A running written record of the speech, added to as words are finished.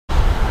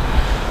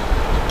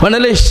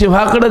म्हणाले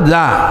शिवाकडे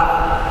जा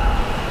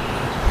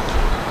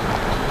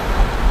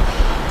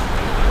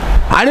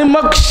आणि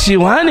मग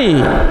शिवानी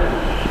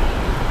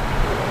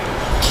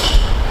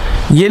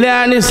गेल्या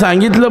आणि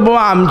सांगितलं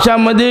बाबा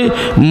आमच्यामध्ये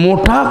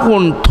मोठा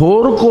कोण,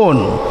 थोर कोण?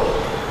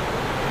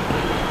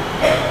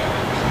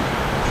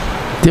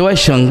 तेव्हा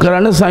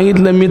शंकरानं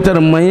सांगितलं मी तर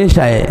महेश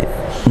आहे,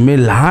 मी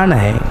लहान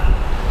आहे.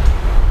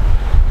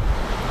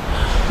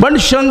 पण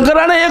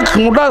शंकराने एक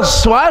मोठा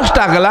श्वास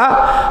टाकला,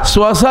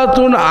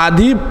 श्वासातून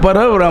आधी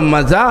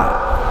परब्रह्माचा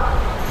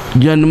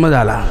जन्म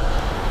झाला.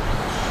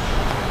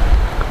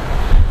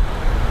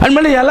 आणि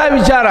म्हणजे याला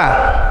विचारा,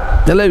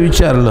 त्याला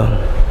विचारलं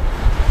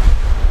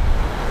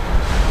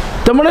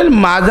तर म्हणाल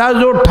माझा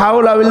जो ठाव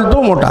लावेल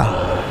तो मोठा.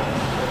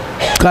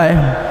 काय?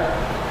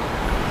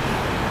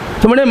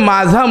 तर म्हणे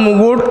माझा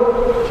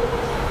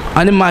मुकुट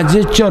आणि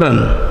माझे चरण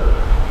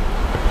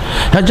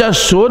ह्याचा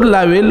शोध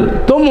लावेल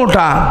तो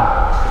मोठा.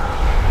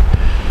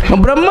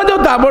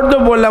 ब्रह्मदेव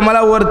ताबडतोब बोलला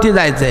मला वरती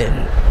जायचं आहे,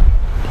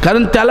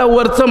 कारण त्याला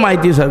वरचं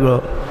माहिती सगळं.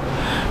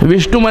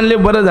 विष्णू म्हणले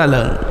बरं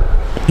झालं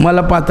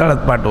मला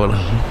पाताळात पाठवलं.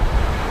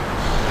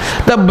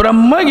 तर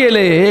ब्रह्म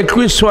गेले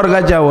 21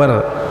 स्वर्गाच्या वर,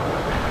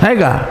 आहे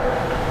का?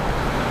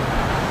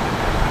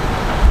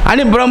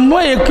 आणि ब्रह्म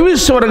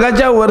 21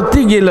 स्वर्गाच्या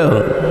वरती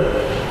गेलं.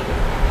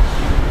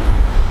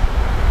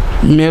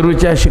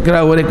 मेरूच्या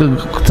शिखरावर एक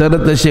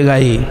चरत असे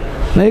गाई,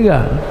 नाही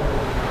का?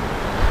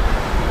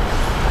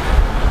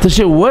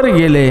 तसे वर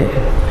गेले.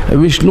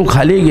 विष्णू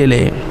खाली गेले.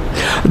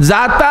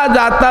 जाता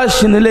जाता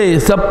शिनले,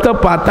 सप्त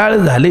पाताळ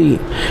झाले.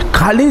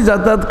 खाली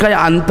जातात काही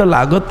अंत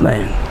लागत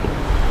नाही.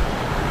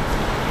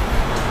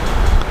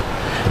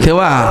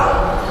 तेव्हा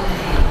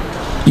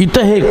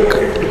इथं एक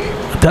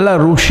त्याला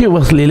ऋषी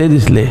बसलेले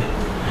दिसले.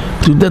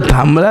 तिथं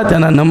थांबला,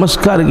 त्यांना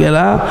नमस्कार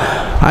केला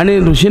आणि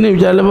ऋषीने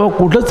विचारलं बाबा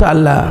कुठं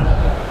चालला?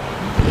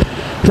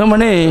 तर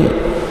म्हणे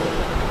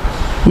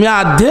मी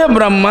आद्य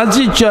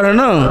ब्रह्माची चरण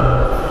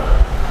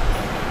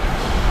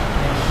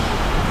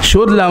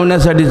शोध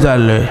लावण्यासाठी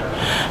चाललोय.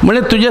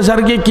 म्हणे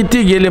तुझ्यासारखे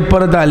किती गेले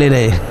परत आले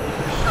नाही,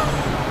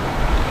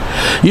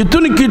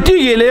 इथून किती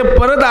गेले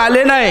परत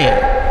आले नाही,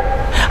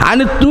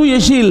 आणि तू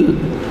येशील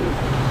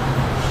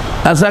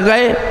असं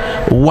काय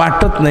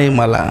वाटत नाही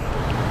मला.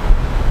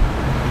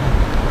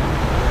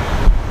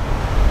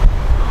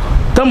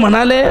 तर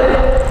म्हणाले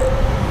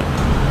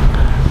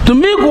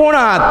तुम्ही कोण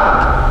आहात?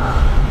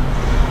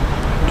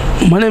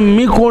 म्हणे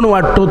मी कोण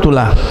वाटतो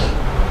तुला?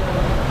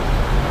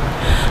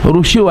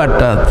 ऋषी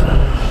वाटतात.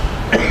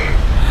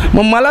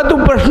 मग मला तू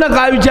प्रश्न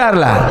का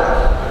विचारला?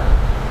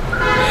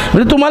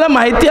 म्हणजे तुम्हाला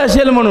माहिती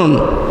असेल म्हणून.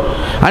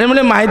 आणि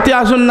म्हणे माहिती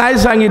असून नाही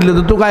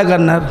सांगितलं तर तू काय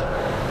करणार?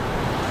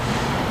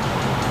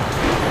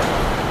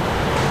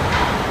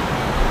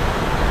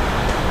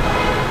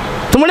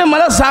 तर म्हणे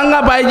मला सांगा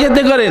पाहिजे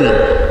ते करेन.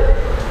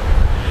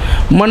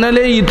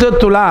 म्हणाले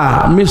इथं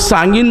तुला मी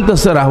सांगीन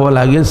तसं राहावं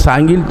लागेल,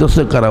 सांगील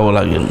तसं करावं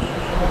लागेल.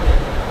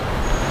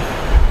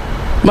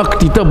 मग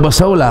तिथं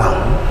बसवला.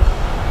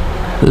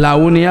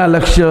 लावून या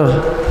लक्ष,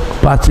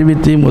 पाचवी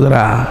ती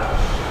मुद्रा.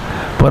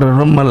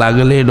 परब्रह्म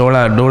लागले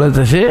डोळा, डोळे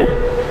तसे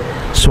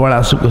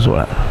 16 सुख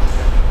 16.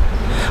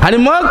 आणि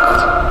मग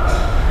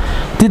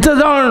तिथं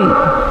जाऊन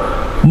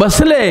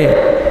बसले,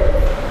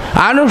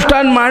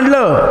 अनुष्ठान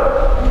मांडलं.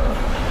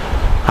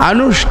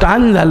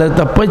 अनुष्ठान झालं,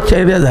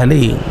 तपश्चर्या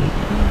झाली.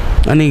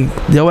 आणि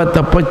जेव्हा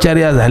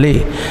तपश्चर्या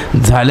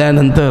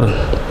झाल्यानंतर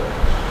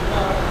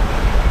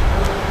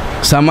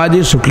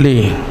समाधी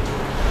सुटली.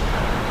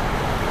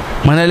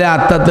 म्हणाले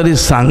आता तरी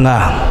सांगा.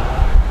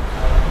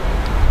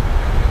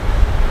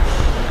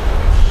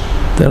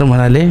 तर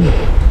म्हणाले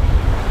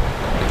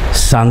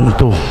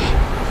सांगतो.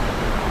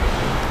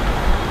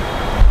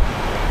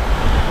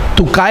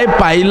 तू काय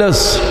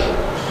पाहिलंस?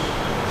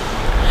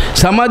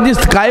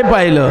 समाधीत काय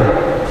पाहिलं?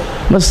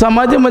 मग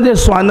समाधीमध्ये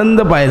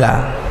स्वानंद पाहिला.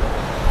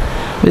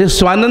 म्हणजे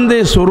स्वानंद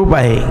हे स्वरूप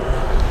आहे.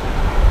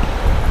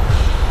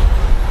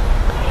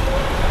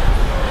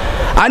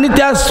 आणि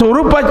त्या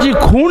स्वरूपाची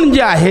खूण जी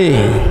आहे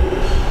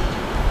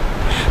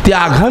ती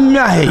अगम्य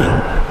आहे.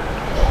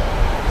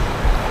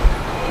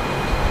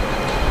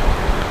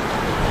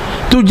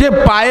 तू जे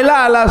पाहायला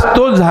आलास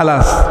तोच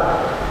झालास.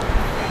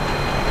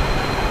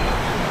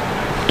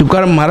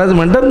 तुकाराम महाराज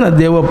म्हणतात ना,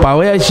 देव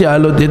पावयाशी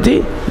आलो तेथे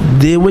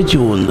देवची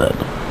होऊन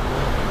झालो.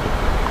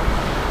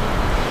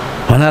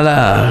 म्हणाला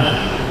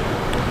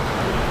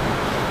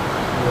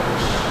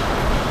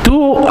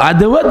तू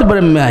अद्वैत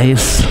ब्रह्म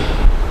आहेस,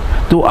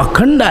 तू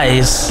अखंड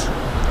आहेस.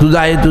 तुझा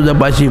आहे तुझ्या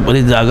पाशी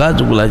परी जागा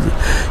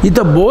चुकलाची.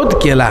 इथं बोध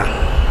केला.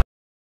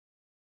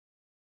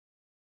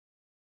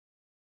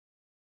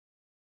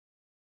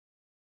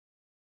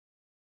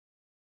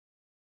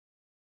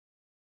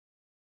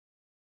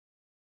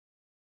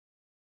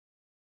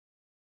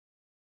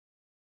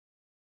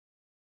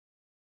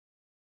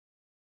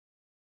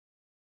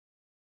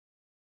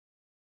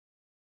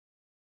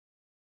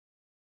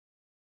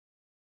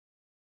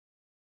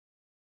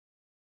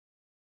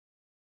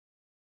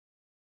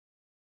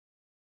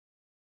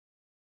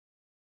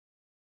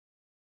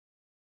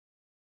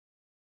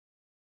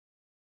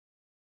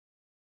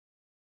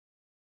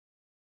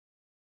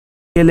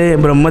 गेले.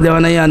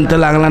 ब्रह्मदेवानाही अंत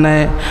लागला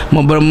नाही.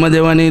 मग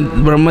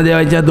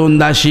ब्रह्मदेवाच्या 2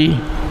 दासी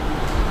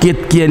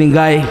केतकी आणि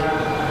गाय,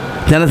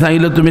 त्यांना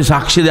सांगितलं तुम्ही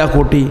साक्षी द्या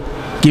खोटी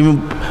की मी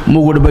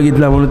मुकुट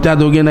बघितला म्हणून. त्या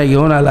दोघींना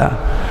घेऊन आला.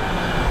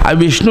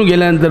 विष्णू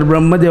गेल्यानंतर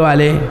ब्रह्मदेव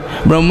आले.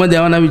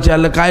 ब्रह्मदेवांना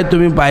विचारलं काय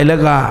तुम्ही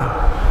पाहिलं का?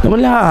 तर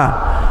म्हणले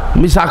हां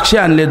मी साक्षी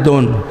आणले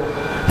 2.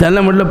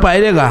 त्यांना म्हटलं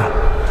पाहिले का?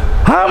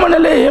 हां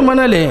म्हणाले. हे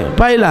म्हणाले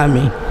पाहिलं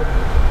आम्ही.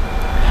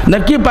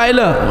 नक्की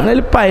पाहिलं?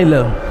 म्हणाले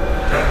पाहिलं.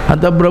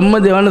 आता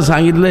ब्रह्मदेवानं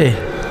सांगितलंय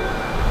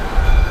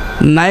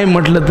नाही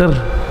म्हटलं तर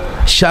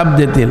शाप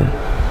देतील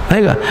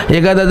नाही का.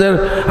 एखादा जर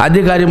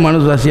अधिकारी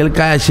माणूस असेल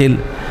काय असेल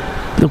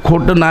तर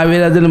खोटं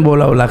नावेलाजून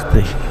बोलावं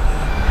लागतंय.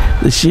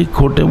 तशी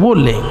खोटे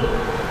बोलले.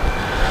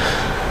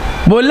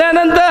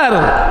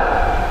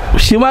 बोलल्यानंतर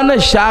शिवानं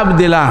शाप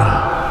दिला.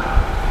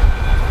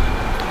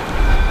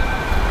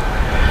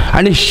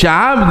 आणि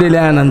शाप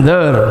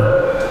दिल्यानंतर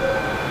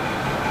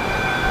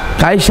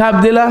काय शाप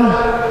दिला?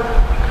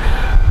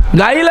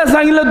 गाईला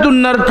सांगितलं तू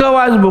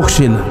नरकवास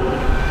भोगशील.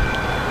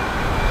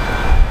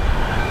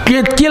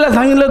 केतकीला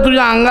सांगितलं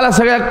तुझ्या अंगाला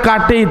सगळ्या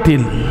काटे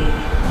येतील.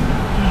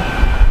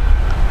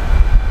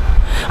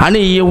 आणि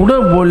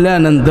एवढं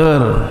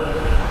बोलल्यानंतर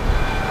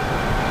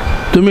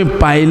तुम्ही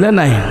पाहिलं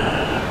नाही.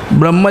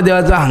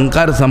 ब्रह्मदेवाचा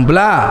अहंकार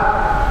संपला.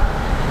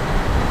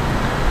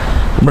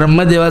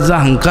 ब्रह्मदेवाचा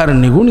अहंकार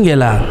निघून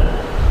गेला.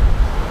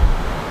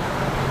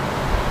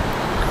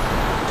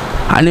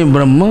 आणि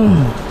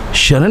ब्रह्म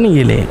शरण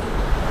गेले.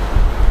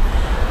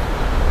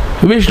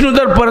 विष्णू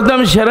तर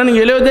प्रथम शरण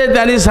गेले होते.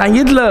 त्यांनी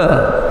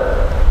सांगितलं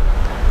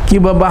की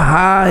बाबा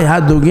ह्या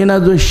दोघींना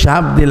जो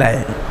शाप दिलाय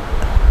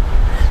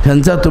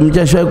त्यांचा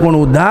तुमच्याशिवाय कोण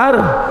उद्धार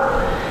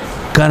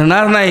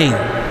करणार नाही.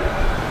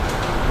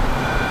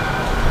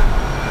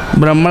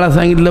 ब्रह्माला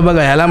सांगितलं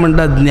बघा ह्याला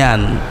म्हणतात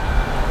ज्ञान,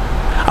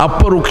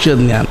 अपरोक्ष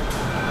ज्ञान.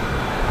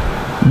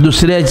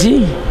 दुसऱ्याची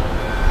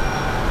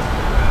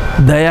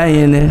दया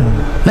येणे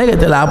नाही का,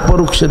 त्याला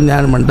अपरोक्ष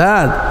ज्ञान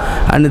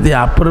म्हणतात. आणि ते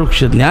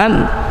अपरोक्ष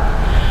ज्ञान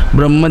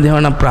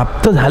ब्रह्मदेवांना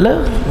प्राप्त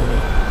झालं.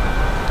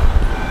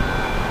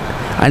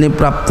 आणि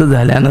प्राप्त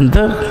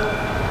झाल्यानंतर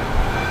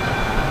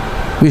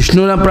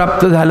विष्णूला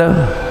प्राप्त झालं.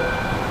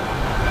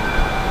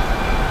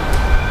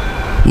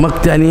 मग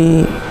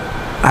त्यांनी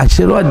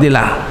आशीर्वाद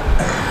दिला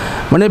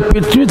म्हणे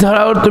पृथ्वी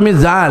तळावर तुम्ही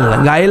जाल.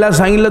 गायीला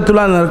सांगितलं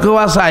तुला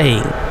नरकवास आहे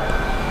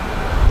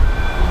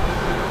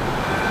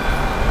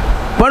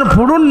पण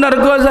पुढून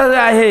नरकवास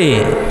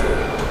आहे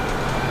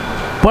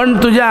पण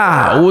तुझ्या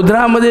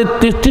उदरामध्ये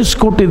 33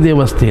 कोटी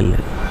देव असतील.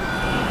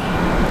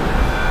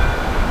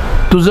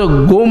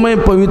 तुझं गोमय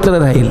पवित्र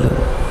राहील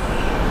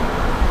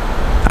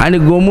आणि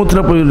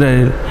गोमूत्र पवित्र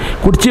राहील.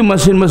 कुठची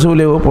मशीन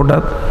बसवली हो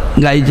पोटात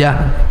गायीच्या?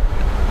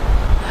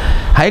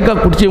 आहे का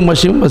कुठची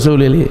मशीन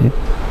बसवलेली?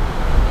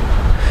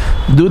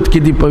 दूध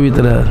किती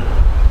पवित्र,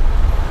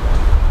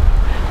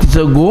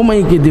 तिचं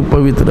गोमय किती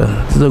पवित्र,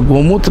 तिचं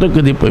गोमूत्र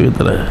किती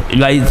पवित्र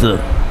गायीचं.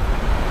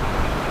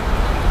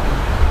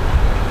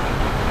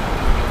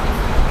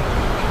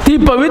 ती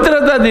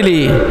पवित्रता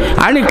दिली.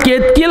 आणि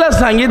केतकीला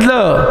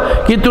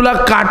सांगितलं की तुला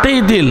काटे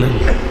येतील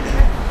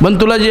पण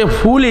तुला जे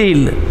फूल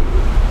येईल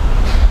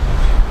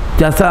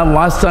त्याचा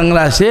वास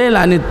चांगला असेल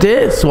आणि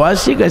ते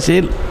स्वासिक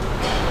असेल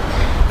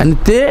आणि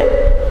ते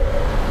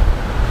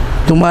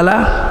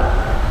तुम्हाला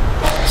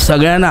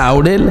सगळ्यांना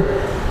आवडेल.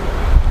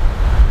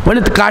 पण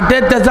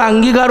काट्यात त्याचा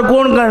अंगीकार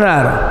कोण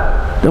करणार?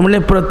 तर म्हणजे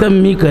प्रथम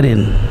मी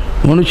करेन.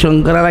 म्हणून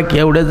शंकराला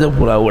केवढ्याचं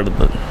फूल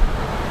आवडतं.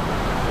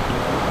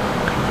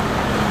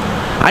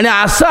 आणि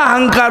असा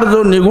अहंकार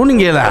जो निघून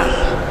गेला,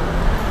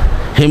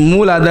 हे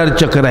मूल आधार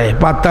चक्र आहे.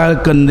 पाताळ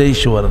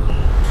कंदेश्वर.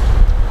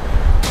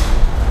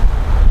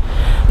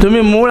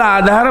 तुम्ही मूळ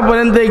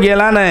आधारपर्यंत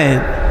गेला नाही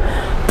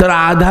तर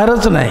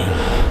आधारच नाही.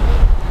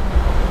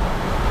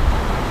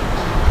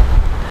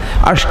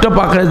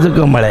 अष्टपाकळ्याचं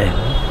कमळ आहे.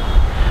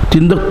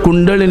 तिथं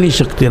कुंडलिनी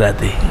शक्ती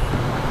राहते.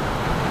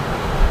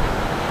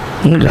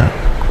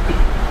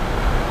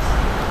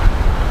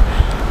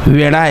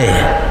 वेडा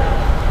आहे.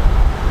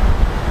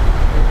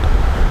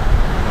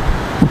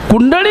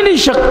 कुंडलिनी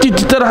शक्ती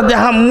तिथं राहते.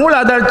 हा मूळ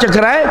आधार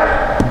चक्र आहे.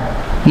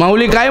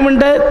 माऊली काय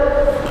म्हणतायत?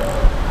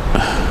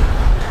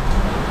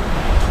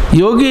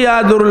 योगी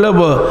या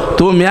दुर्लभ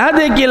तो म्या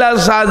देखील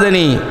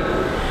साजनी.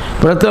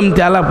 प्रथम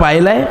त्याला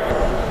पाहिलाय,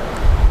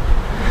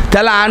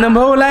 त्याला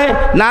अनुभवलाय.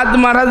 नाथ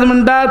महाराज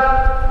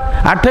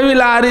म्हणतात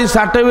 8वीला आरी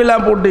 60वीला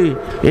पोटी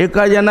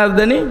एका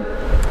जनार्दनी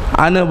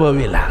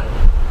अनुभविला.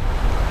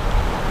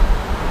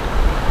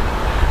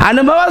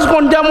 अनुभवास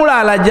कोणत्यामुळं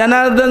आला?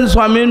 जनार्दन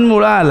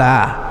स्वामींमुळं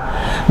आला.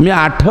 मी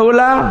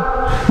आठवला,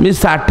 मी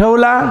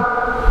साठवला.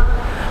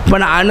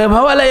 पण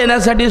अनुभवाला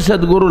येण्यासाठी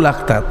सद्गुरू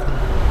लागतात.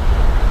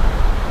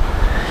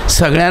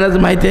 सगळ्यांनाच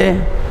माहिती आहे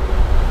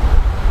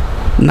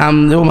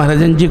नामदेव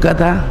महाराजांची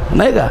कथा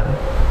नाही का.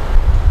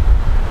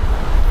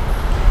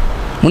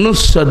 म्हणून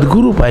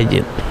सद्गुरू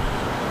पाहिजेत.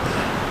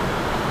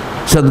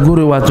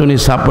 सद्गुरू वाचून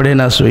सापडे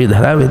ना सोयी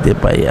धरावे ते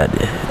पायी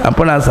आले.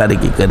 आपण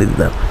सारखी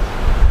करीत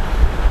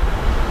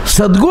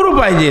सद्गुरू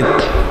पाहिजेत.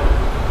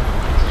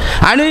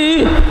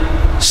 आणि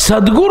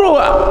सद्गुरू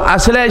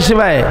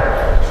असल्याशिवाय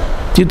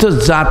तिथं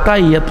जाता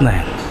येत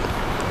नाही.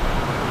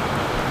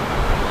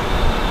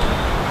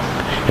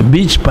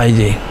 बीज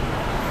पाहिजे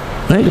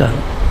नाही का.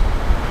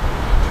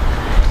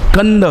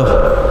 कंद,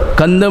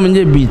 कंद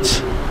म्हणजे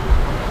बीज.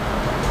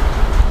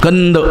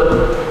 कंद,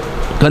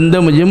 कंद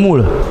म्हणजे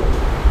मूळ.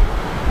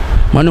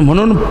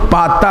 म्हणून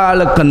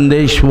पाताळ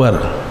कंदेश्वर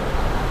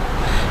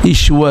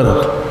ईश्वर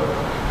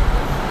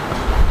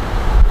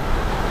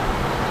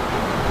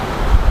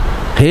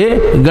हे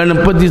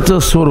गणपतीचं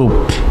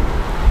स्वरूप.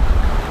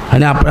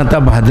 आणि आपण आता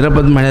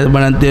भाद्रपद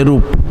महिन्यात ते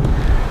रूप.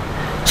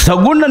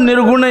 सगुण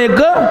निर्गुण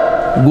एक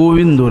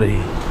गोविंदो रे.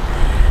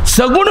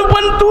 सगुण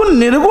पण तू,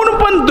 निर्गुण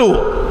पण तू.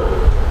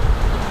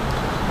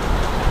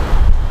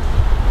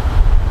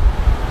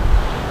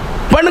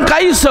 पण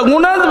काही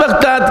सगुणच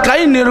बघतात,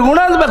 काही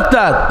निर्गुणच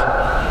बघतात.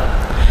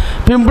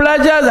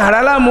 पिंपळाच्या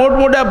झाडाला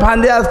मोठमोठ्या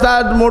फांद्या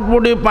असतात,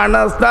 मोठमोठी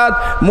पानं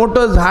असतात,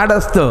 मोठं झाड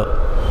असतं.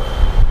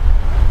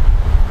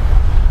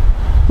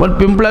 पण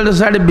पिंपळाचं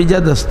झाड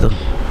बीजात असतं.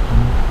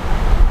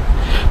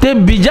 ते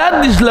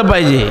बीजात दिसलं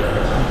पाहिजे.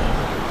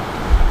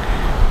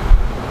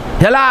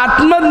 ह्याला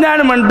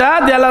आत्मज्ञान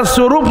म्हणतात, याला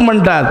स्वरूप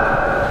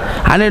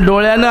म्हणतात. आणि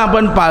डोळ्यानं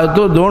आपण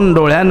पाहतो, दोन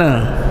डोळ्यानं,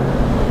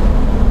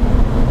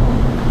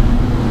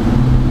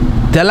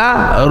 त्याला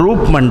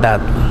रूप म्हणतात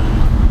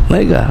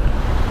नाही का.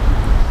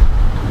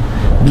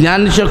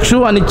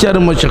 ज्ञानचक्षु आणि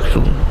चर्मचक्षु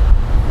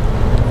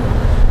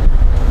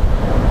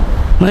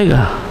नाही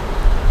का.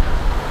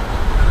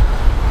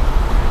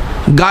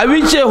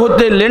 गावीचे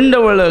होते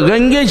लेंडवळ,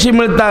 गंगेशी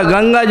मिळता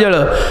गंगाजळ.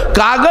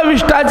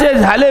 कागविष्टाचे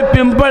झाले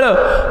पिंपळ,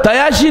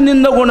 तयाशी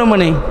निंद कोण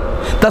म्हणे.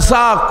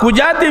 तसा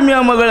कुजाती मी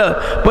अमगळ,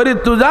 परी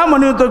तुझा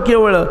म्हणतो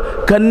केवळ.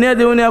 कन्या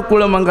देऊन या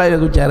कुळ मंगाय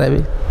विचारावे.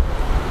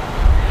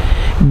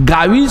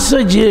 गावीचं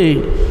जे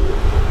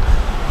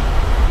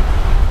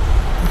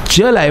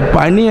जल आहे,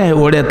 पाणी आहे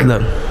ओढ्यातलं,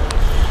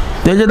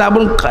 त्याच्यात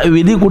आपण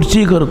विधी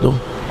कुठचीही करतो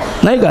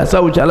नाही का.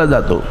 शौचाला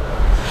जातो,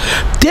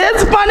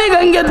 तेच पाणी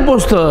गंगेत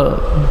पोचतं.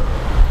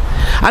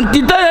 आणि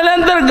तिथं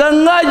गेल्यानंतर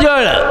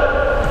गंगाजळ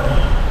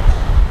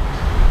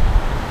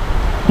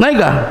नाही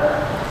का.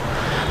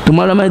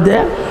 तुम्हाला माहिती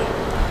आहे,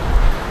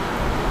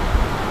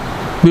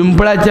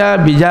 पिंपळाच्या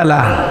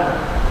बीजाला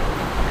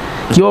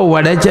किंवा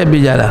वड्याच्या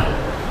बीजाला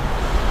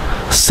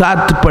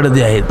 7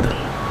 पडदे आहेत.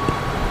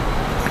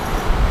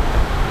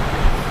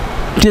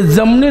 ते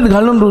जमिनीत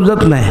घालून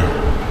रुजत नाही.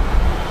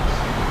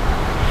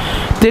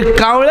 ते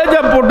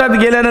कावळ्याच्या पोटात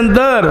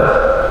गेल्यानंतर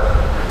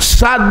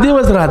 7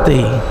 दिवस राहते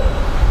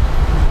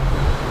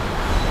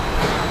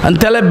आणि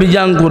त्याला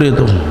बीजांकुर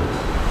येतो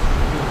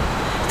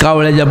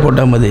कावळ्याच्या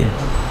पोटामध्ये.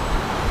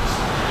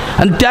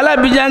 आणि त्याला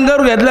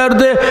बीजांकुर घेतल्यावर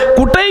ते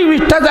कुठेही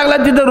विष्ठा चांगला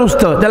तिथं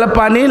रुजतं, त्याला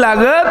पाणी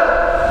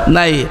लागत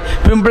नाही.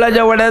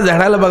 पिंपळाच्या वड्या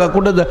झाडाला बघा,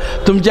 कुठं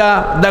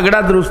तुमच्या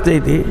दगडात रुजते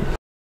ते.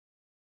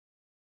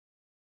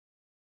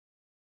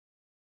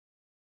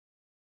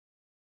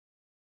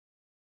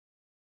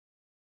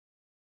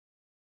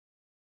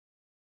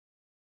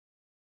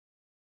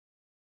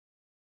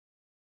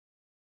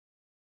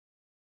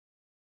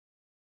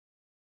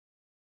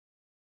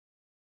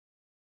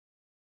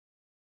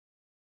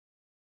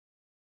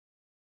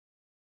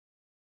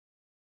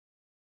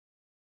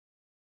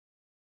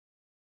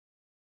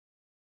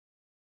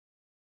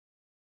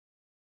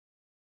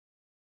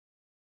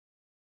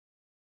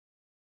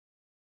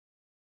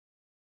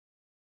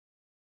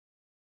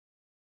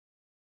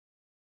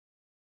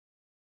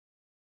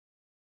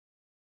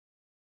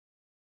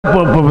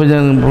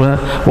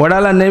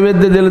 वडाला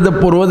नैवेद्य दिलं तर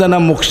पूर्वजांना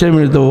मोक्ष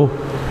मिळतो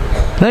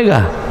नाही का.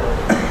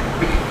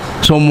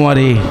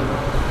 सोमवारी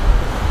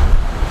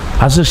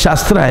असं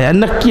शास्त्र आहे,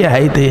 नक्की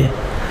आहे ते.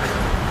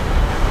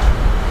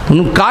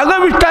 म्हणून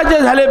कागविष्ठाचे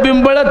झाले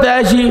पिंपळ,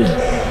 त्याशी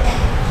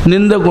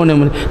निंद कोणे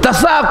म्हणे.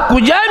 तसा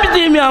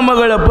कुजामिती मी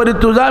आमगळ, परी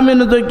तुझा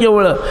मिळतो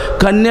केवळ.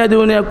 कन्या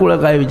देऊन या कुळ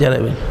काय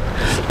विचारावे.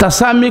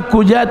 तसा मी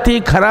कुजाती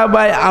खराब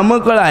आहे,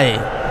 आमकळ आहे,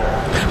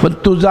 पण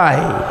तुझा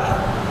आहे.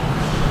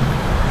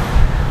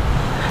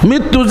 मी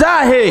तुझा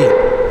आहे,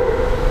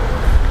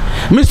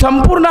 मी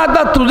संपूर्ण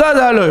आता तुझा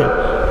झालोय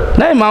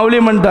नाही. माऊली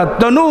म्हणतात,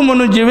 तनू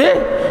म्हणू जीवे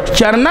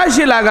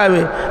चरणाशी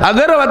लागावे,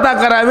 अगरवता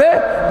करावे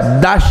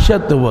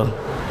दास्यत्व.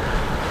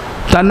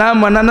 तना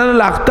मनानं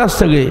लागतात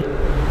सगळे,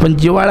 पण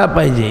जिवाळा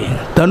पाहिजे.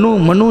 तनू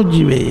म्हणू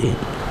जीवे.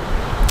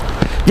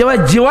 जेव्हा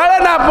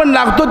जिवाळ्यानं आपण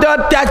लागतो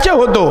तेव्हा त्याचे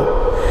होतो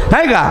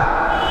नाही का.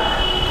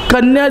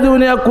 कन्या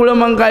देऊन या कुळ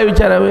मग काय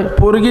विचारावे.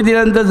 पोरगी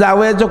दिल्यानंतर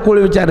जावयाचं कुळ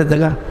विचारायचं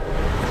का.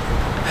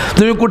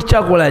 तुम्ही कुठच्या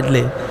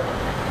कुळातले,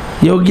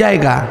 योग्य आहे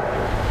का.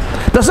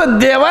 तसं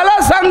देवाला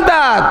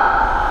सांगतात,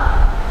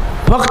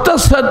 फक्त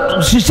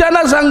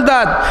शिष्यांना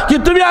सांगतात की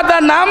तुम्ही आता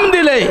नाम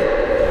दिलंय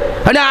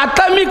आणि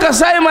आता मी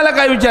कसा आहे मला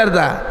काय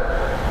विचारता.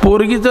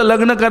 पोरगीचं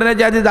लग्न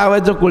करण्याच्या आधी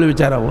जावयाचं कुळ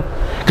विचारावं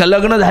का.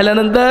 लग्न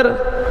झाल्यानंतर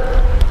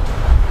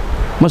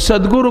मग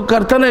सद्गुरू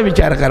करताना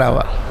विचार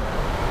करावा.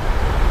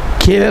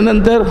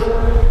 केल्यानंतर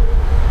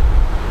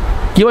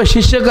किंवा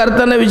शिष्य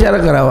करताना विचार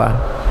करावा.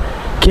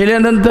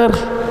 केल्यानंतर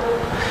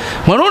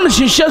म्हणून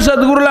शिष्य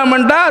सद्गुरूला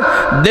म्हणतात,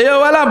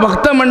 देवाला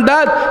भक्त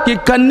म्हणतात की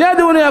कन्या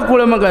देऊन या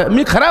कुळ मग.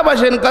 मी खराब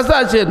असेन, कसा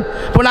असेल,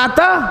 पण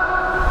आता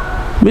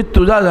मी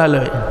तुझा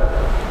झालोय.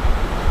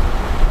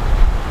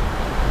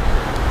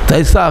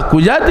 तैसा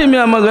कुजाती मी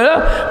अमगळ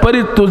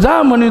परी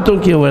तुझा म्हणतो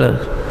केवळ.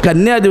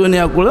 कन्या देऊन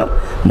या कुळ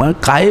मग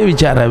काय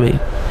विचारावे.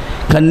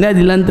 कन्या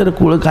दिल्यानंतर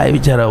कुळ काय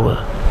विचारावं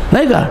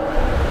नाही का.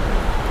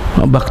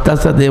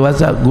 भक्ताचा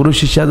देवाचा गुरु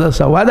शिष्याचा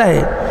संवाद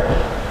आहे.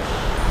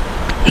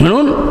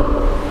 म्हणून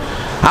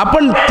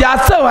आपण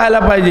त्याचं व्हायला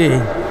पाहिजे.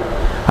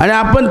 आणि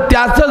आपण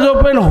त्याचं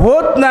जोपर्यंत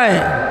होत नाही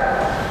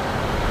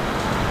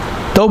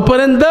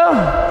तोपर्यंत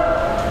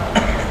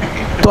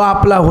तो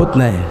आपला होत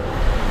नाही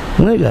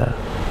नाही का.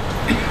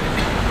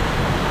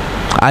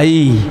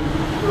 आई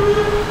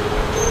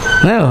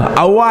नाही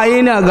अव्वा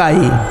आई ना अगं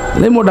आई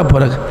लई मोठा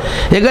फरक.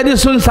 एखादी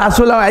सून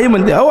सासूला आई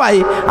म्हणते अहो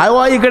आई अहो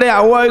आई इकडे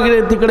अहो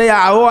इकडे तिकडे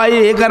अहो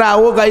आई हे करा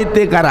अहो काही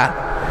ते करा.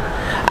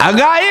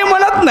 अगं आई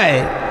म्हणत नाही.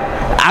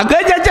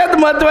 अगं ज्याच्यात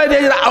महत्व आहे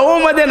त्याच्यात अहो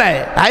मध्ये नाही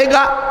आहे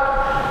का.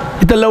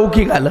 इथं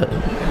लौकिक आलं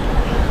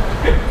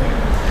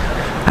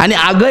आणि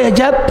अगं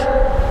ह्याच्यात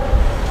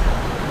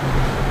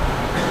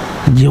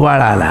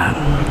जिव्हाळा आला.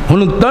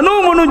 म्हणून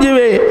तनू म्हणून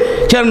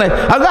जीवे चरण.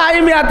 अगं आई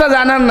मी आता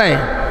जाणार नाही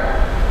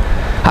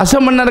असं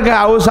म्हणणार काय.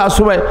 अहो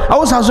सासूबाई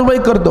अहो सासूबाई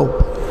करतो.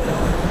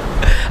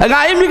 अगं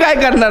आई मी काय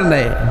करणार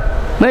नाही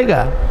नाही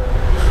का.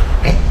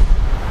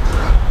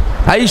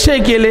 ऐशे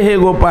केले हे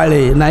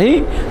गोपाळे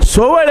नाही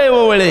सोवळे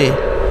ओवळे.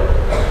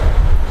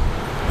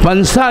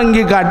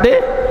 पंसांगी काटे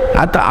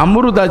आता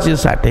अमृताचे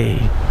साठे.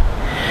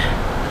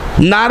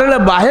 नारळ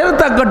बाहेर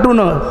ता कटून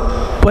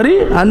परी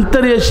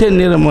अंतर्यशे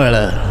निर्मळ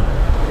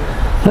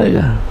नाही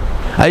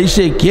का.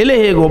 ऐशे केले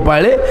हे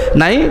गोपाळे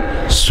नाही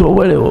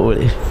सोवळे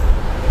ओवळे.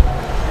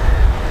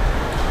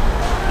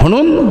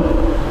 म्हणून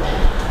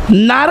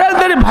नारळ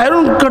जरी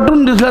बाहेरून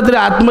कटून दिसला तरी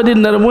आतमध्ये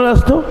निर्मळ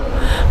असतो.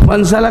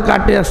 फणसाला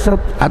काटे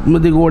असतात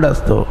आतमध्ये गोड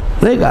असतो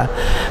नाही का.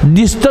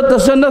 दिसतं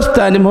तसं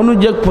नसतं आणि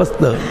म्हणून जग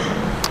फसतं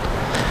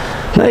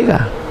नाही का.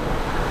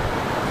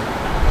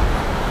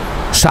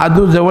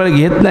 साधू जवळ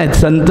घेत नाहीत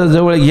संत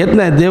जवळ घेत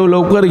नाहीत. देव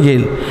लवकर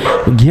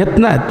घेत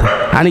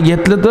नाहीत आणि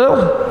घेतलं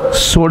तर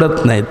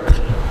सोडत नाहीत.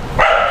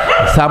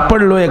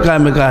 सापडलो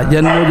एकामेका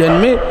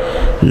जन्मोजन्मी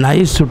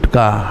नाही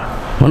सुटका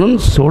म्हणून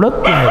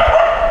सोडत नाहीत.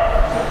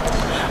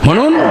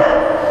 म्हणून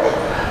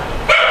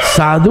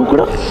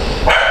साधूकडं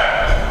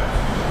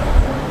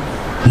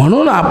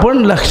म्हणून आपण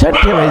लक्षात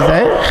ठेवायचं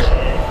आहे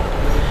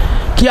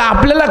की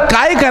आपल्याला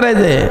काय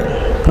करायचं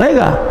आहे नाही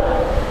का.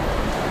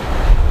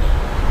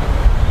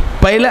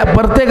 पहिल्या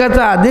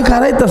प्रत्येकाचा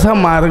अधिकार आहे तसा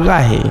मार्ग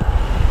आहे.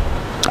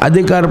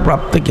 अधिकार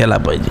प्राप्त केला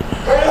पाहिजे.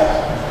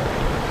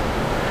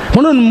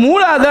 म्हणून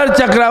मूळ आधार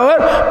चक्रावर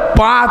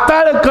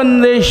पाताळ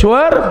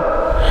कंदेश्वर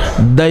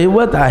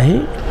दैवत आहे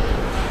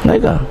नाही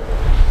का.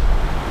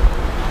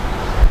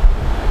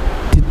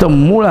 तिथं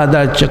मूळ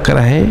आधार चक्र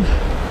आहे.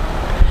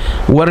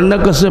 वर्ण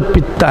कसं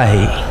पित्त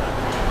आहे.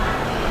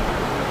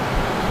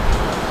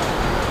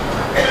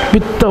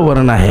 पित्त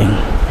वर्ण आहे.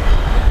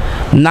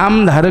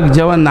 नामधारक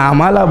जेव्हा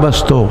नामाला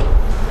बसतो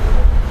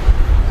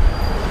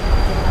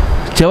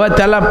तेव्हा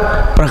त्याला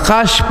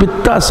प्रकाश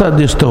पित्त असा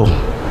दिसतो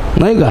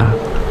नाही का.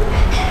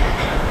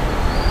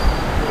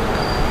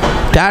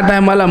 त्या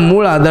टायमाला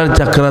मूळ आधार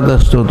चक्रात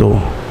असतो तो.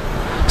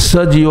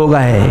 सज योग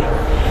आहे.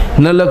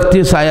 न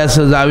लगती सायास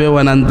जावे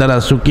वनांतरा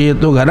सुखी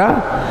येतो घरा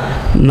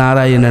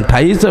नारायण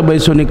ठाईचं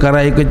बैसोनी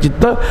करा एक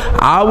चित्त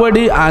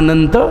आवडी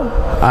आनंद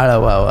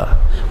आळवावा.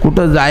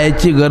 कुठं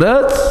जायची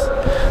गरज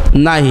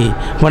नाही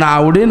पण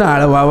आवडीनं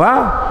आळवावा.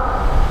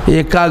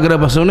 एकाग्र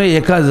बसून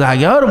एका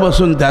जाग्यावर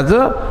बसून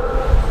त्याचं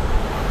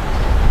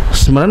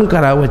स्मरण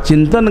करावं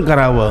चिंतन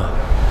करावं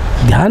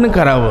ध्यान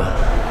करावं.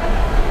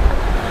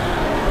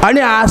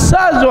 आणि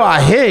असा जो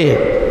आहे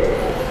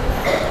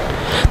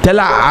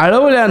त्याला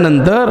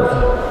आळवल्यानंतर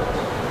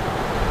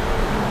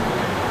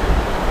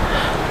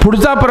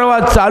पुढचा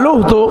प्रवास चालू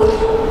होतो.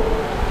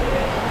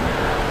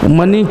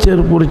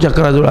 मणिचरपूर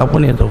चक्राजवळ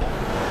आपण येतो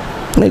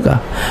नाही का.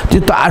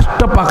 तिथं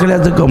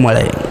अष्टपाकळ्याचं कमळ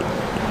आहे.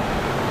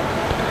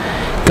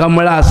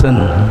 कमळासन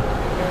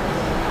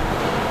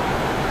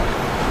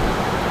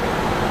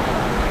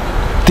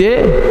ते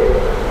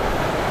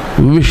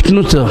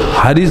विष्णूचं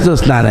हरीचं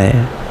स्नान आहे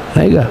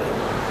नाही का.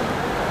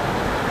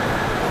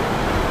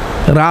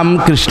 राम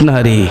कृष्ण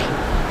हरी.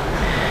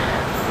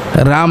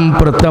 राम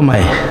प्रथम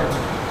आहे.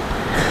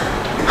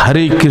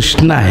 हरी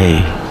कृष्ण आहे.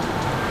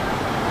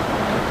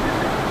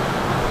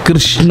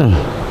 कृष्ण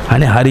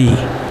आणि हरी.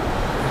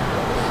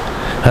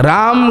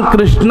 राम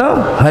कृष्ण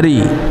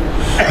हरी.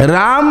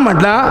 राम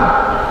म्हटला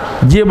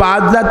जीभ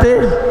आत जाते.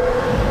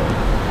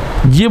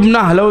 जीभ न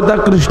हलवता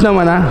कृष्ण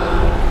म्हणा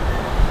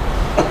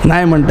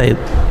नाही म्हणता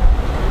येत.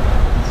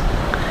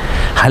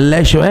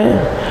 हल्ल्याशिवाय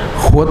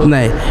होत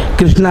नाही.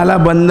 कृष्णाला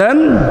बंधन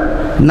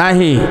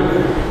नाही.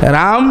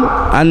 राम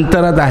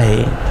अंतरात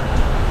आहे.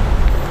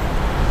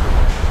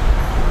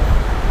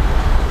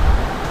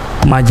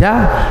 माझ्या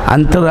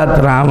अंतरात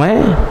राम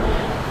आहे.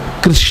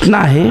 कृष्ण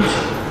आहे.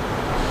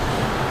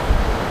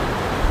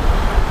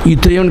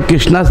 इथे येऊन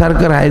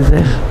कृष्णासारखं राहायचं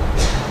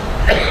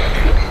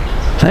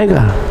आहे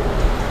का.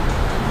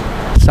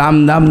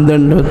 सामदाम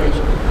दंड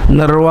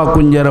नरवा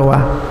कुंजरवा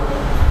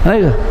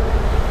नाही का.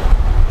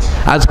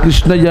 आज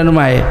कृष्ण जन्म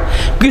आहे,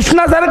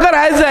 कृष्णासारखं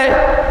राहायचं आहे,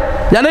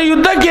 ज्यानं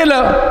युद्ध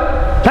केलं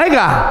नाही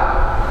का.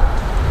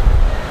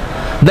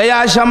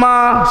 दया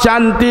क्षमा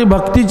शांती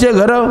भक्तीचे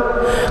घर,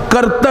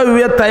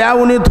 कर्तव्य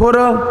तयाउनी थोर,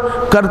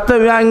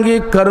 कर्तव्यांगी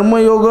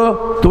कर्मयोग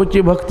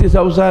तोची भक्ती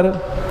संसार.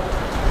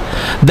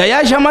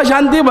 दया क्षमा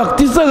शांती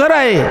भक्तीचं घर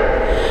आहे,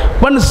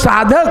 पण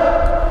साधक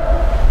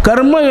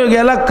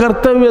कर्मयोग्याला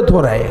कर्तव्य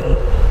थोर आहे,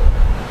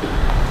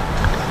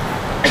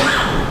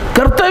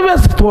 कर्तव्य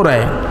थोर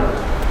आहे.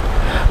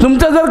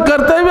 तुमचं जर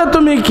कर्तव्य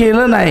तुम्ही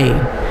केलं नाही,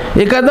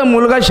 एखादा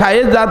मुलगा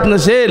शाळेत जात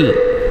नसेल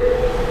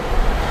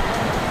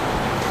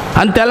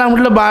आणि त्याला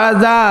म्हटलं बाळा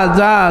जा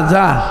जा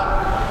जा,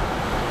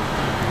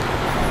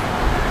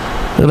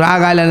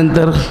 राग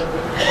आल्यानंतर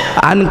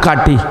आण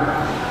काठी,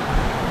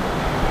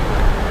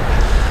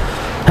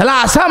 ह्याला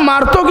असा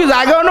मारतो की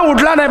जागेवरनं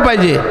उठला नाही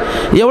पाहिजे.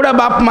 एवढा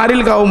बाप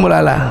मारील का हो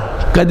मुलाला?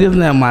 कधीच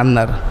नाही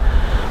मारणार,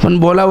 पण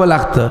बोलावं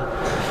लागतं.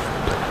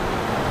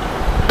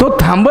 तो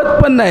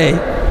थांबत पण नाही,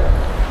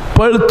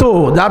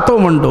 पळतो जातो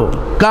म्हणतो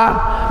का?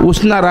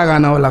 उसना राग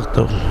आणावा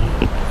लागतो.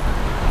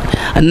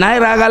 नाही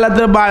राग आला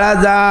तर बाळा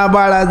जा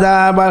बाळा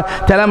जा बाळा,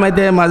 त्याला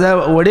माहिती आहे माझा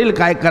वडील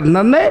काय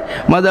करणार नाही,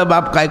 माझा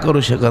बाप काय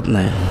करू शकत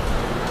नाही,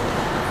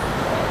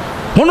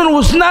 म्हणून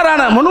उसना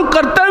राहणं. म्हणून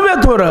कर्तव्य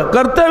थोर,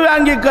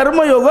 कर्तव्यांगी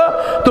कर्मयोग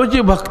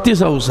तोची भक्ती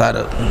संसार.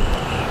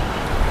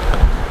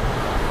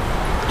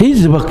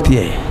 हीच भक्ती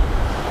आहे.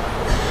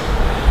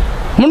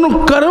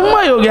 म्हणून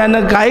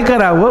कर्मयोग्यानं काय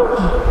करावं?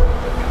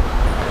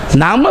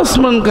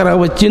 नामस्मरण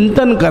करावं,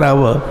 चिंतन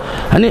करावं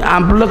आणि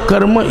आपलं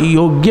कर्म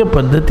योग्य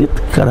पद्धतीत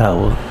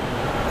करावं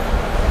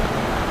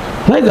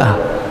नाही का.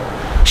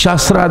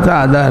 शास्त्राचा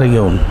आधार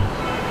घेऊन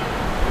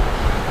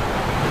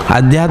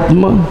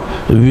अध्यात्म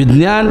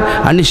विज्ञान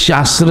आणि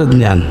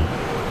शास्त्रज्ञान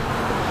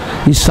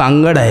ही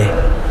सांगड आहे,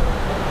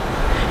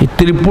 ही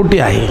त्रिपुटी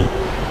आहे.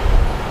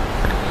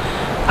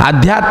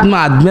 अध्यात्म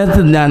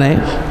आत्म्याचं ज्ञान आहे,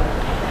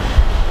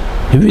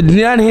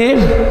 विज्ञान हे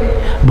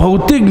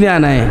भौतिक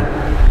ज्ञान आहे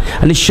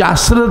आणि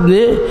शास्त्रज्ञ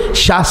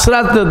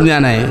शास्त्राचं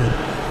ज्ञान आहे.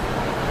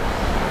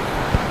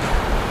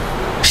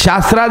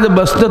 शास्त्रात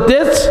बसतं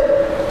तेच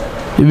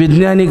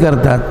विज्ञानी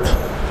करतात.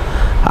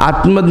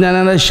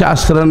 आत्मज्ञानाला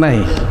शास्त्र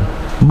नाही,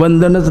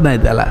 बंधनच नाही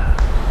त्याला.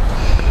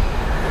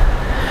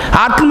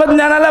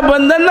 आत्मज्ञानाला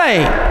बंधन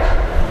नाही.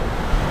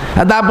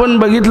 आता आपण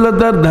बघितलं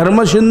तर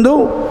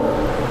धर्मसिंधू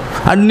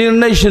आणि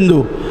निर्णय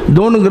सिंधू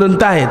दोन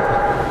ग्रंथ आहेत.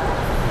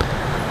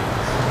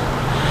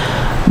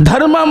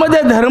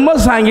 धर्मामध्ये धर्म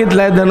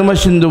सांगितलाय,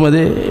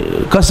 धर्मसिंधूमध्ये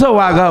कसं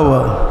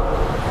वागावं,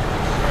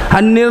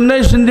 आणि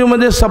निर्णय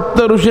सिंधूमध्ये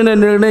सप्त ऋषीने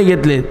निर्णय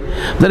घेतले,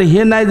 तर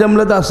हे नाही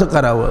जमलं तर असं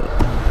करावं.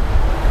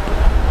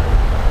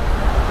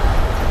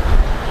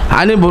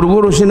 आणि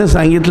भृगु ऋषीने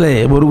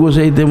सांगितलंय भृगु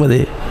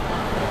संहितेमध्ये,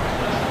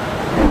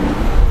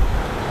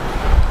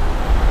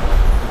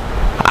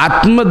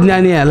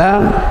 आत्मज्ञानी याला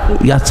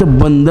याचं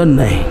बंधन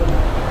नाही.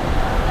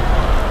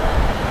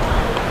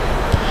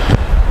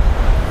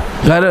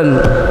 कारण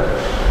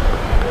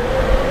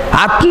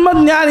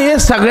आत्मज्ञान हे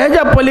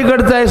सगळ्याच्या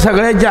पलीकडचं आहे,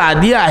 सगळ्याच्या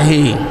आधी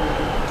आहे.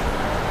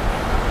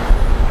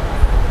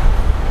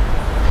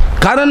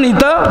 कारण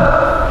इथं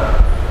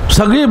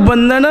सगळी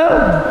बंधनं,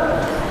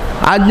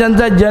 आज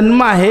ज्यांचा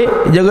जन्म आहे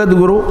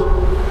जगद्गुरू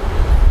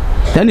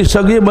त्यांनी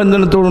सगळी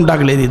बंधनं तोडून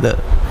टाकले.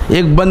 तिथं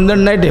एक बंधन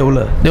नाही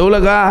ठेवलं.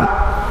 ठेवलं का?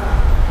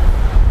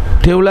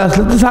 ठेवलं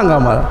असलं तर सांगा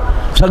मला.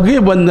 सगळी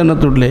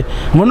बंधनं तुटले,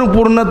 म्हणून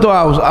पूर्ण तो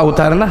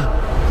अवतार ना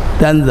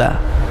त्यांचा.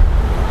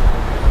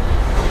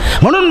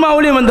 म्हणून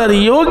माऊली म्हणतात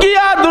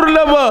योगिया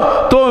दुर्लभ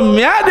तो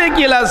म्या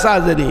देखील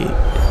साजनी.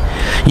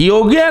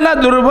 योगियाला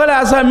दुर्बल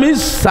असा मी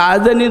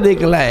साजनी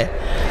देखलाय.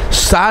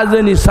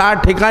 साजनी 6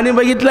 ठिकाणी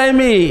बघितलाय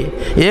मी,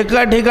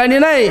 एका ठिकाणी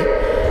नाही,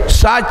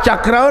 7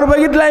 चक्रावर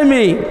बघितलाय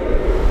मी.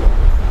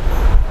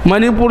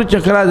 मणिपूर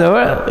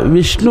चक्राजवळ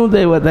विष्णू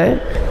दैवत आहे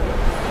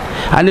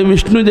आणि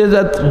विष्णू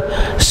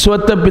देवात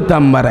स्वत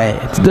पितांबर आहे,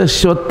 तिथं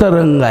स्वत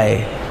रंग आहे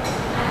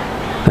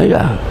नाही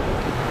का.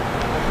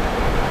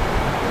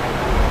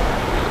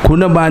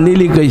 खुण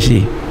बांधिली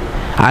कैशी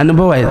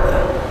अनुभव आहेत.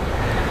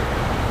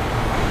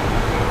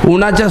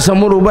 उन्हाच्या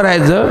समोर उभं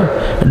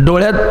राहायचं,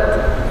 डोळ्यात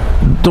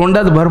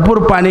तोंडात भरपूर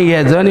पाणी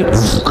घ्यायचं आणि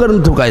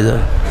करून थुकायचं.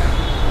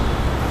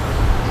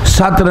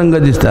 7 रंग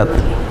दिसतात.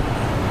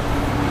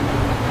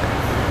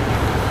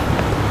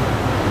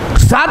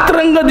 7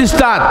 रंग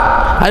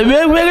दिसतात आणि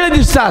वेगवेगळे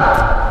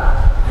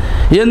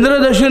दिसतात.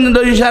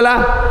 इंद्रदशेला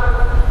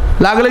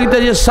लागलं की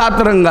त्याचे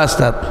 7 रंग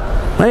असतात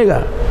नाही का.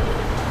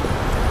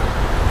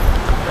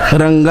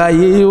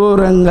 रंगाई ओ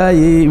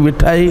रंगाई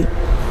विठाई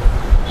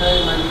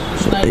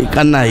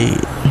कन्नाई.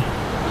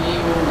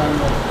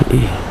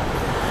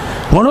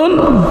 म्हणून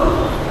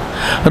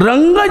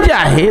रंग जे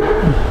आहेत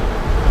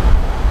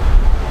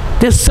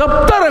ते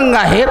सप्त रंग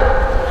आहेत.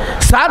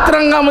 7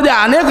 रंगामध्ये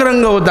अनेक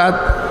रंग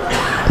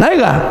होतात नाही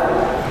का.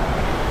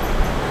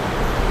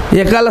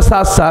 एकाला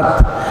 7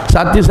 7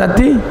 7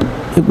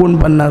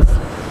 49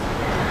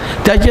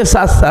 त्याचे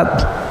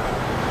 7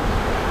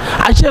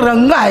 असे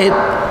रंग आहेत.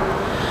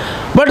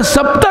 पण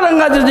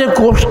सप्तरंगाचं जे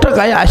कोष्टक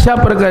आहे अशा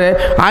प्रकारे.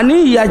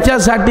 आणि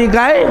याच्यासाठी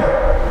काय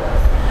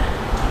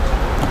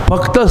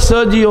फक्त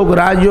सज योग,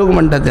 राजयोग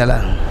म्हणतात त्याला.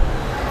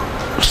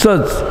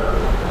 सज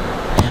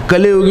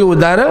कलियुगी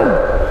उदार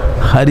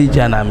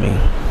हरीच्या नामे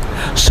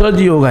सज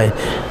योग आहे.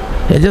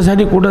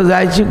 याच्यासाठी कुठं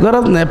जायची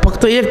गरज नाही,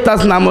 फक्त 1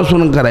 तास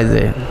नामस्मरण करायचं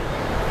आहे.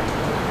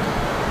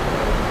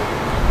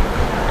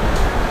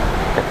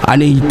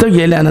 आणि इथं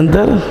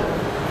गेल्यानंतर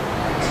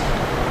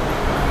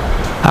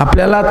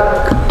आपल्याला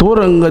तो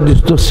रंग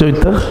दिसतो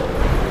श्वेत.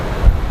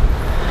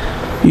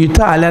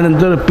 इथं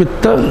आल्यानंतर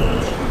पित्त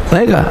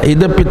नाही का,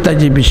 इथं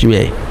पित्ताची पिशवी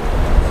आहे.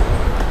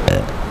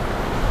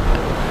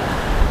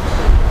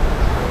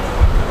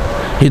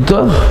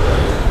 इथं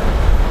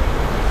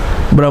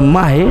ब्रह्म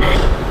आहे,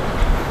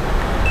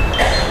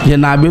 जे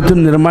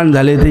नाभीतून निर्माण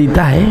झाले ते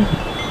इथं आहे.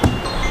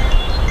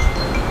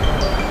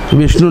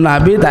 विष्णू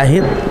नाभीत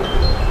आहेत.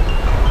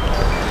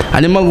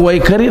 आणि मग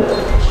वैखरीत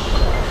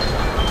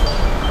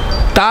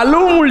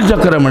तालुमूळ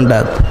चक्र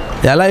म्हणतात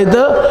त्याला.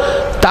 इथं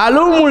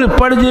तालुमूळ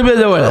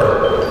पडजिभेजवळ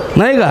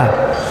नाही का,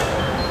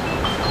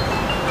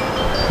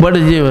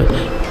 पडजिभ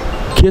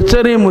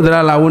खेचरी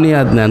मुद्रा लावून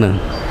या ज्ञान.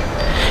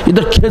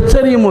 इथं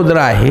खेचरी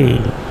मुद्रा आहे,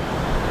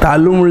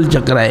 तालुमूळ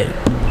चक्र आहे.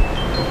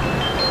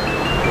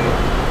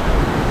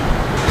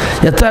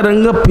 याचा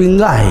रंग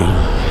पिंगा आहे.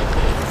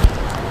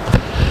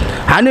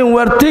 आणि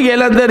वरती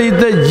गेल्यानंतर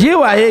इथं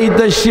जीव आहे,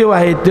 इथं शिव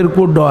आहे.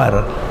 तिरकुट द्वार,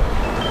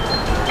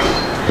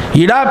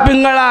 हिडा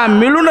पिंगळा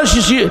मिळून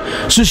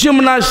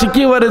सुषिमना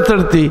शिकीवर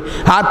चढती.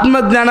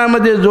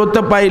 आत्मज्ञानामध्ये जोत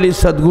पाहिली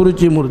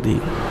सद्गुरूची मूर्ती.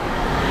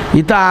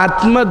 इथं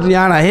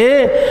आत्मज्ञान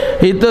आहे,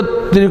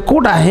 इथं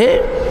त्रिकूट आहे,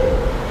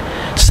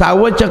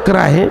 6वं चक्र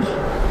आहे,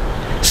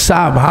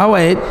 6 भाव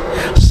आहेत,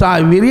 6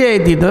 विरी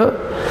आहेत. तिथं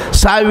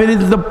 6 विरी,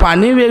 तिथं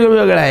पाणी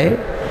वेगवेगळं आहे,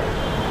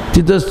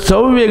 तिथं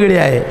चव वेगळी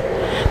आहे,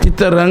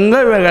 तिथं रंग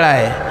वेगळा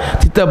आहे,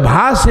 तिथं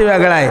भास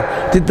वेगळा आहे,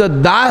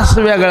 तिथं दास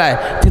वेगळा आहे,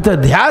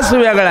 तिथं ध्यास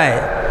वेगळा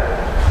आहे.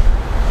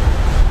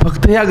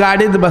 फक्त या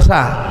गाडीत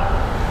बसा,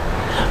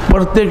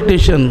 प्रत्येक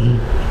स्टेशन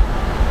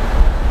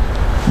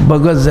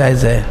बघत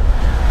जायचं आहे.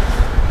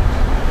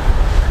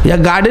 या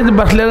गाडीत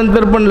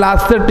बसल्यानंतर पण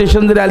लास्ट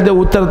स्टेशन जरी आलं तर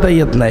उतरता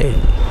येत नाही,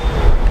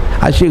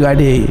 अशी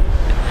गाडी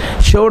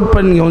आहे. शेवट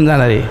पण घेऊन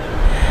जाणार आहे.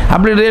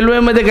 आपली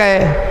रेल्वेमध्ये काय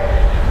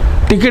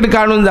तिकीट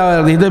काढून जावं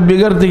लागतं, इथं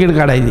बिगर तिकीट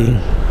काढायची.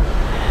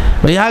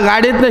 ह्या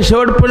गाडीतनं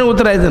शेवटपणे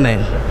उतरायचं नाही,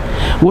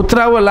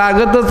 उतरावं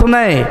लागतच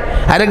नाही.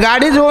 अरे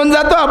गाडीच होऊन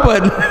जातो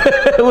आपण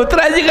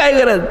उतरायची काय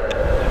गरज,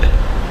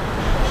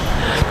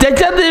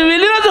 त्याच्यात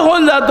विलीनच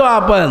होऊन जातो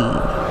आपण.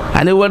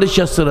 आणि वर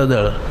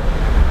शस्त्रदळ,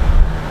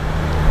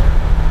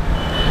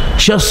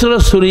 शस्त्र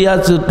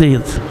सूर्याचं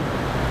तेज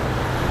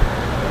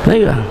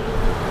नाही का.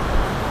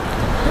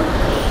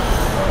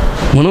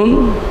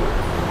 म्हणून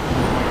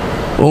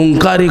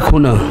ओंकारी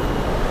खुण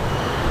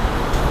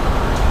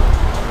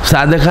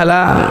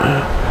साधकाला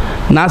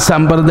ना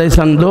संप्रदाय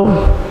सांगतो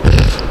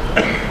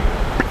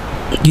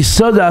की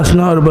सहज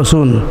आसनावर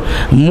बसून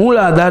मूळ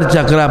आधार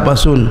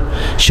चक्रापासून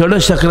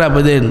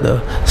षडचक्रापर्यंत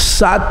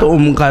 7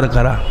 ओंकार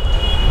करा.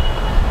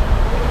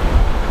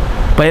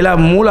 पहिला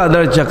मूळ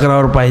आधार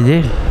चक्रावर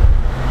पाहिजे,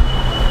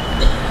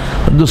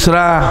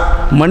 दुसरा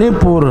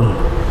मणिपूर,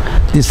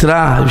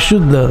 तिसरा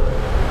शुद्ध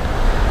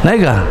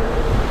नाही का,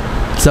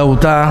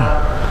 4था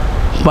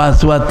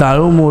 5वा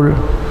ताळूमूळ,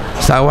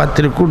 6वा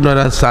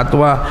त्रिकुटद्वारात,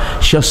 7वा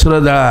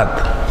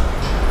शस्त्रदळात.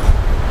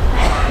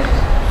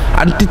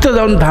 आणि तिथं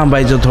जाऊन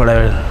थांबायचं थोडा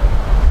वेळ.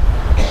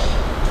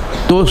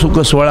 तो सुख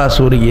सोळा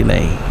स्वर्गी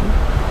नाही.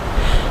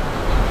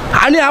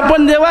 आणि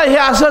आपण जेव्हा हे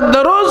असं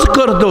दररोज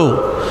करतो,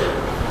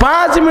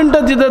 5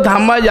 मिनटं तिथं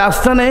थांबा,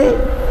 जास्त नाही.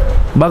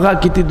 बघा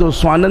किती तो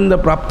स्वानंद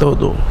प्राप्त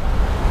होतो.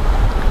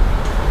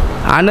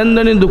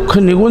 आनंदाने दुःख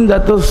निघून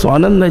जातं.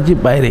 स्वानंदाची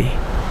पायरी.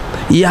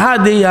 ह्या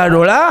दे या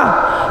डोळा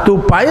तू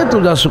पाय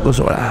तुझा सुख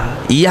सोळा.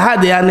 ह्या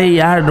देयाने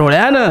या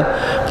डोळ्यानं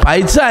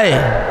पाहायचं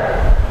आहे.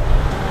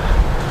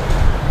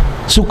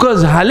 सुख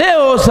झाले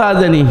ओ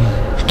साजनी,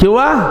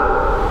 किंवा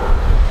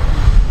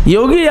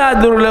योगी या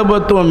दुर्लभ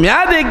तो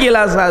म्या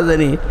देखीला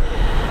साजनी.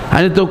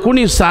 आणि तो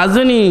कुणी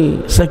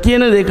साजनी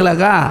सखीनं देखला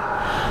का,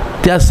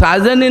 त्या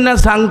साजनींना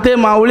सांगते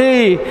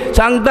माऊली,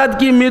 सांगतात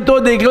की मी तो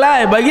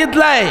देखलाय,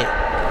 बघितलाय,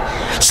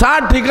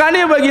 7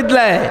 ठिकाणी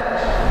बघितलाय.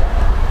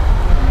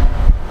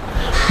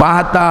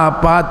 पाहता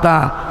पाहता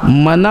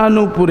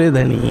मनानु पुरे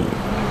धनी.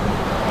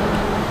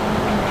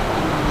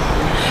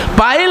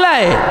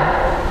 पाहिलाय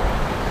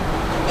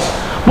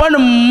पण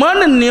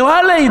मन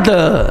निवालय.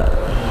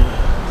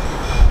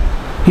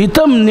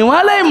 इथं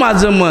निवालय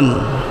माझं मन.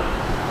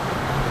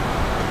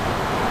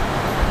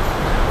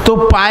 तो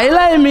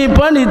पाहिलाय मी,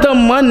 पण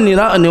इथं मन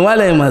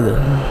निवालय माझं.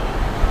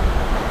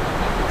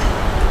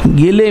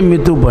 गेले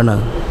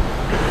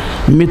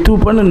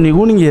मिथूपण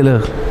निघून गेलं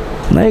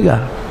नाही का.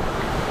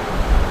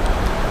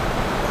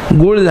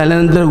 गुळ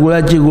झाल्यानंतर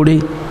गुळाची गोडी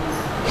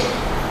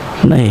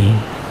नाही,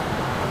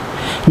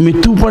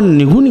 मिथूपण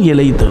निघून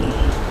गेलं. इथं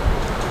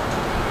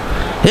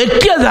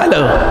ऐक्य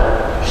झालं.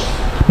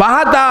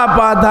 पाहता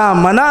पाहता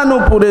मनानु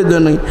पुरे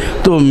धनी,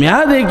 तो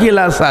म्या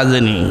देखीला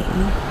साजनी.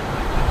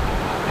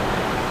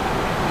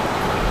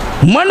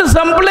 मन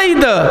संपलं.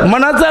 इथं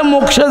मनाचा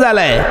मोक्ष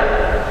झालाय.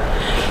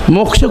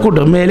 मोक्ष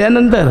कुठं?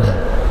 मेल्यानंतर.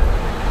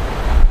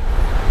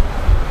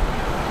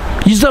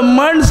 जिचं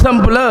मन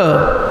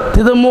संपलं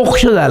तिथं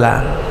मोक्ष झाला.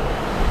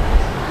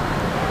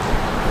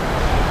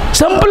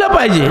 संपलं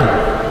पाहिजे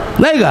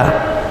नाही का?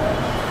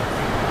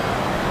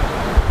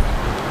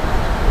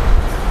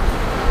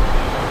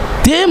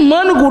 ते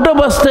मन कुठं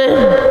बसते?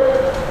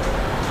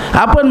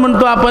 आपण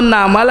म्हणतो आपण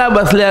नामाला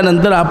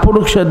बसल्यानंतर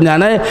अपरोक्ष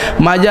ज्ञान आहे,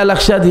 माझ्या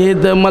लक्षात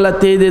येतं, मला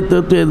ते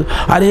देतं ते.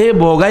 अरे हे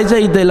भोगायचं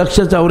इथे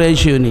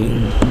 184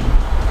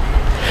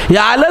 हे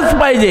आलंच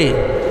पाहिजे.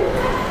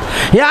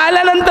 हे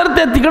आल्यानंतर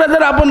ते तिकडं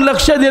जर आपण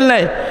लक्ष दिलं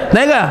नाही,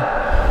 नाही का?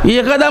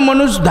 एखादा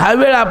माणूस 10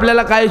 वेळा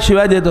आपल्याला काय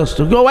शिव्या देत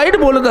असतो किंवा वाईट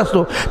बोलत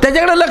असतो,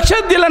 त्याच्याकडे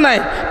लक्षच दिलं नाही,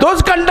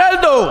 तोच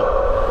कंटाळतो.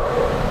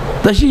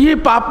 तशी ही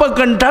पाप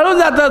कंटाळून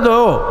जातात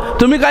हो.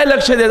 तुम्ही काय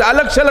लक्ष देत?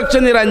 अलक्ष लक्ष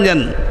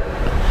निरंजन.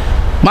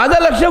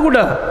 माझं लक्ष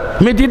कुठं?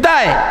 मी तिथं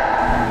आहे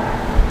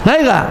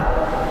नाही का?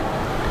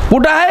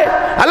 कुठं आहे?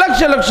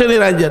 अलक्ष लक्ष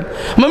निरंजन.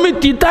 मग मी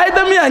तिथं आहे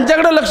तर मी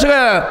ह्यांच्याकडे लक्ष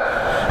करा.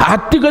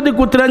 हत्ती कधी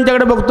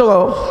कुत्र्यांच्याकडे बघतो का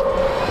हो?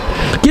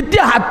 किती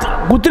हात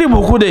कुत्री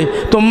भोकू दे,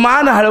 तो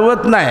मान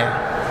हळवत नाही.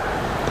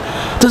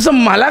 तसं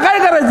मला काय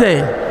करायचं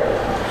आहे?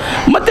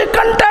 मग ते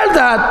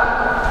कंटाळतात.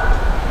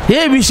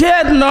 हे विषय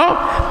आहेत ना,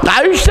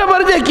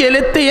 आयुष्यभर जे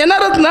केलेत ते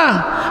येणारच ना.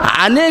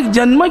 अनेक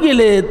जन्म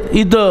गेलेत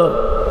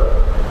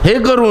इथं हे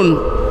करून.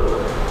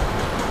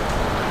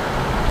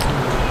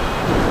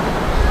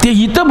 ते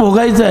इथं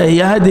भोगायचं आहे.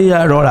 या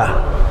देहा डोळा,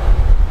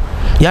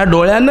 या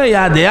डोळ्यानं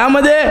या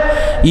देहामध्ये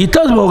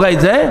इथंच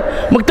भोगायचं आहे.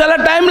 मग त्याला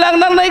टाईम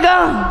लागणार नाही का?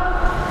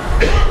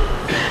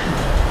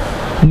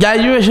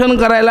 ग्रॅज्युएशन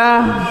करायला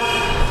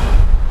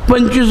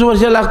 25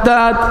 वर्ष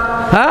लागतात.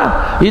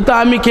 हां, इथं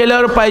आम्ही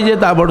केल्यावर पाहिजे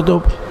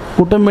ताबडतोब.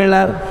 कुठं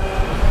मिळणार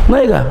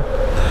नाही का?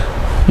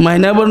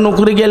 महिन्याभर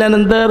नोकरी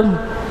केल्यानंतर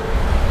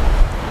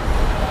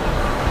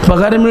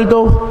पगार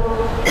मिळतो.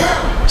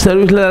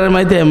 सर्व्हिसला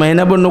माहिती आहे,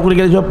 महिन्याभर नोकरी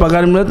केल्याशिवाय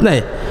पगार मिळत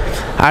नाही.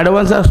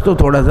 ॲडव्हान्स असतो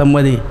थोडासा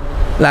मध्ये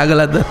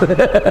लागला तर.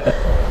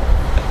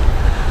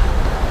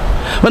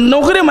 पण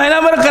नोकरी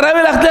महिनाभर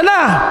करावी लागते ना,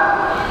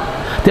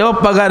 तेव्हा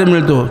पगार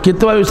मिळतो.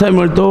 कितवा विषय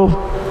मिळतो?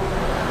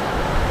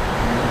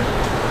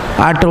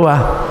 8वा.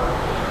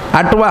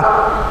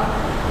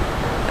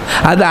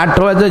 आता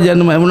 8वाचा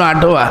जन्म आहे म्हणून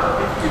 8वा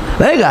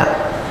नाही का?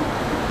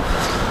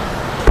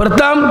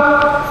 प्रथम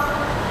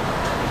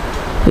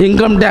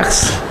इन्कम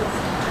टॅक्स.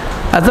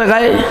 असं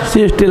काय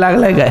CST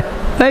लागलाय काय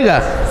नाही का?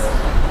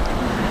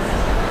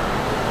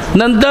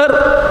 नंतर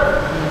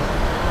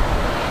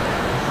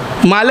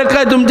मालक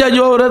काय तुमच्या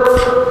जीवावरच,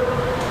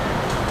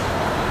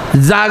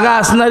 जागा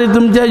असणारी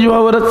तुमच्या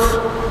जीवावरच,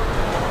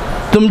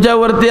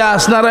 तुमच्यावरती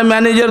असणारा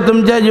मॅनेजर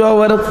तुमच्या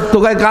जीवावरच, तो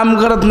काय काम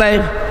करत नाही.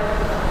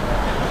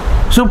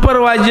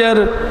 सुपरवायझर,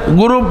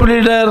 ग्रुप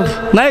लीडर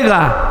नाही का,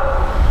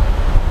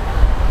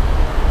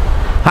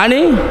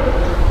 आणि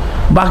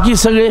बाकी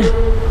सगळे.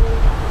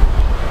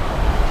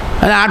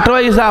 आणि 8वा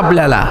हिस्सा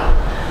आपल्याला.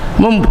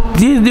 मग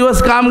 30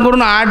 दिवस काम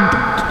करून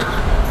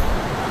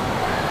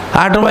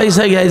 8वा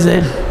हिस्सा घ्यायचा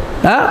आहे.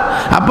 हां,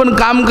 आपण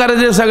काम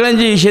करायचे,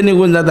 सगळ्यांचे हिस्से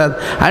निघून जातात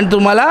आणि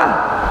तुम्हाला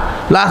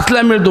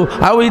लास्टला मिळतो.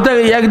 अहो इथं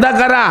एकदा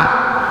करा,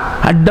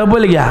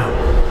 डबल घ्या.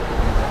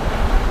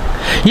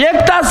 1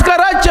 तास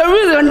करा,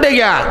 24 घंटे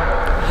घ्या.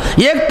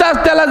 1 तास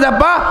त्याला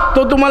जपा,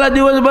 तो तुम्हाला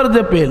दिवसभर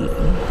जपेल.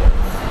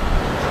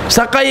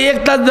 सकाळी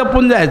 1 तास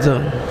जपून जायचं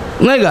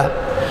नाही का?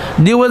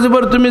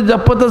 दिवसभर तुम्ही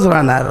जपतच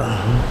राहणार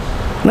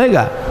नाही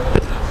का?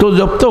 तो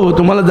जपतो हो,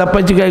 तुम्हाला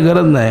जपायची काही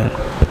गरज नाही.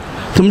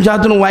 तुमच्या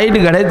हातून वाईट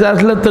घडायचं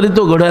असलं तरी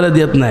तो घडायला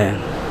देत नाही.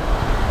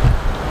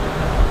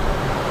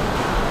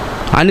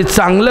 आणि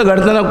चांगलं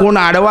घडताना कोण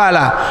आडवा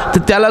आला तर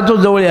त्याला तो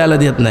जवळ यायला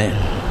देत नाही.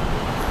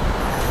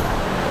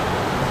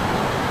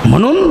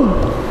 म्हणून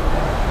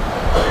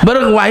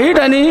बरं, वाईट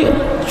आणि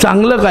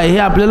चांगलं काय हे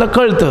आपल्याला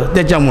कळतं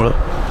त्याच्यामुळं,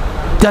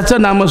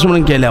 त्याचं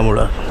नामस्मरण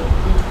केल्यामुळं.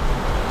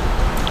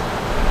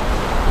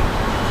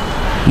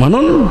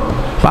 म्हणून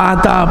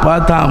पाहता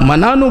पाहता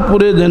मनानु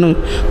पुरे जणू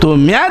तो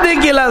म्या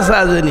देखील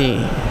साजनी.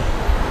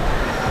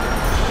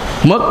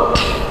 मग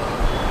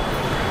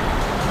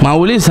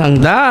माऊली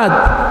सांगतात,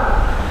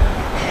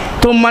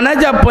 तो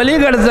मनाच्या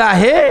पलीकडचा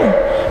आहे,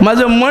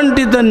 माझं मन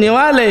तिथं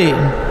निवालय,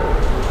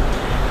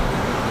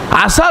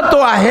 असा तो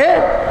आहे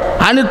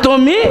आणि तो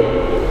मी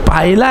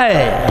पाहिलाय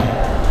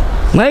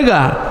नाही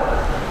का?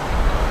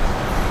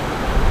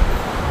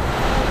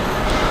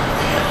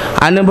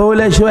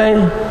 अनुभवल्याशिवाय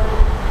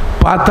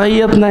पाहता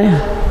येत नाही.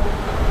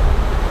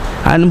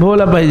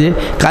 अनुभवला पाहिजे.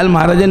 काल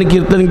महाराजांनी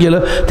कीर्तन केलं,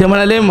 ते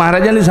म्हणाले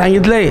महाराजांनी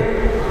सांगितलंय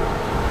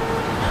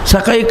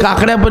सकाळी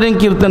काकड्यापर्यंत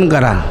कीर्तन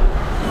करा,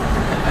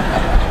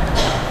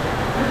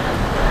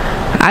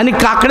 आणि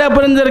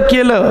काकड्यापर्यंत जर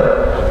केलं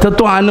तर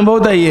तो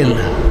अनुभवता येईल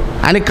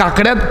आणि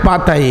काकड्यात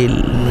पाहता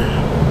येईल.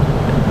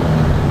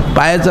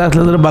 पाहायचं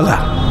असलं तर बघा.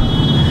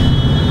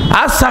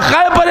 आज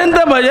सकाळपर्यंत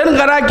भजन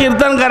करा,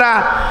 कीर्तन करा,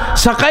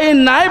 सकाळी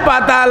नाही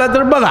पाहता आलं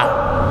तर बघा.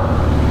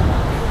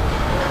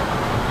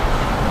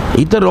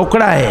 इथं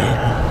रोकडा आहे,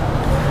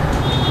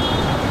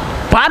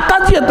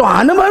 पाहताच येतो.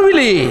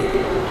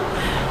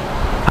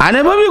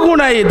 अनुभवी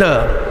गुण आहे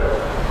इथं.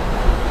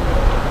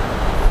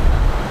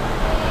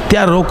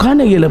 त्या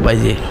रोखाने गेलं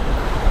पाहिजे,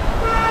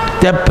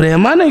 त्या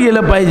प्रेमाने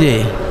गेलं पाहिजे.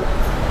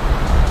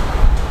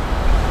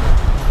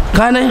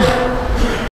 का नाही?